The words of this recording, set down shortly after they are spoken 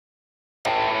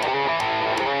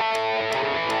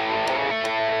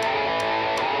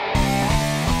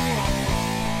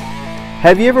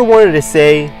Have you ever wanted to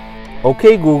say,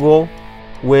 "Okay Google,"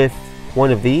 with one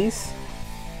of these?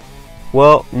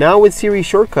 Well, now with Siri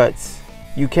shortcuts,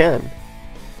 you can.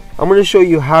 I'm going to show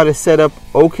you how to set up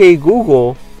 "Okay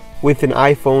Google" with an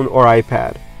iPhone or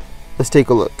iPad. Let's take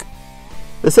a look.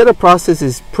 The setup process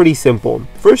is pretty simple.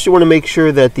 First, you want to make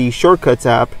sure that the Shortcuts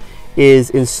app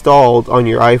is installed on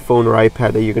your iPhone or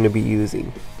iPad that you're going to be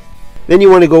using. Then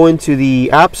you want to go into the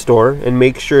App Store and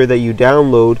make sure that you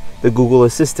download the Google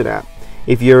Assistant app.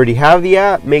 If you already have the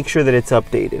app, make sure that it's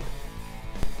updated.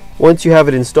 Once you have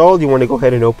it installed, you want to go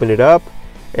ahead and open it up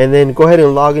and then go ahead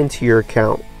and log into your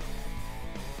account.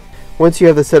 Once you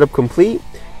have the setup complete,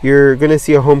 you're going to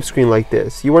see a home screen like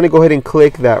this. You want to go ahead and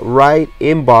click that right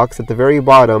inbox at the very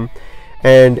bottom,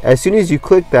 and as soon as you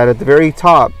click that, at the very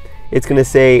top it's going to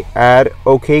say add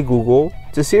 "Okay Google"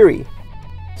 to Siri.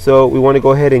 So we want to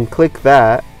go ahead and click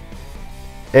that,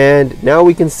 and now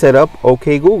we can set up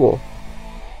 "Okay Google."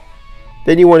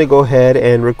 Then you want to go ahead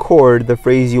and record the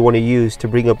phrase you want to use to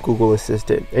bring up Google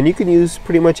Assistant, and you can use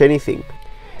pretty much anything.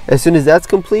 As soon as that's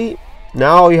complete,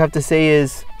 now all you have to say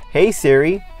is "Hey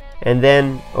Siri," and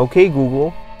then "Okay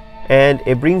Google," and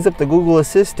it brings up the Google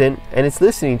Assistant and it's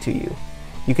listening to you.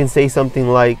 You can say something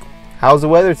like, "How's the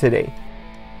weather today?"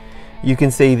 You can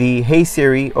say the "Hey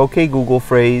Siri, okay Google"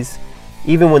 phrase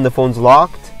even when the phone's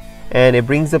locked, and it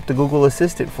brings up the Google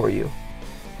Assistant for you.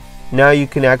 Now you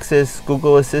can access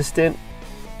Google Assistant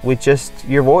with just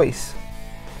your voice.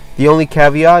 The only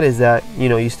caveat is that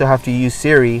you still have to use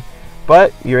Siri,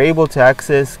 but you're able to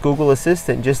access Google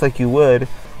Assistant just like you would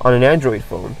on an Android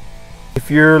phone.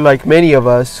 If you're like many of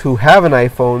us who have an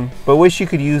iPhone but wish you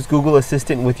could use Google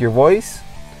Assistant with your voice,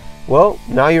 well,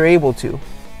 now you're able to.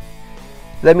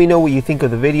 Let me know what you think of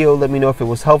the video. Let me know if it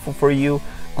was helpful for you.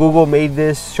 Google made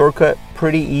this shortcut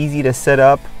pretty easy to set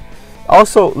up.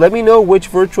 Also, let me know which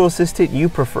virtual assistant you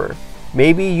prefer.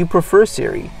 Maybe you prefer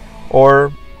Siri,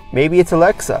 or maybe it's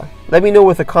Alexa. Let me know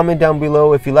with a comment down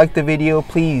below. If you liked the video,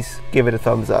 please give it a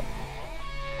thumbs up.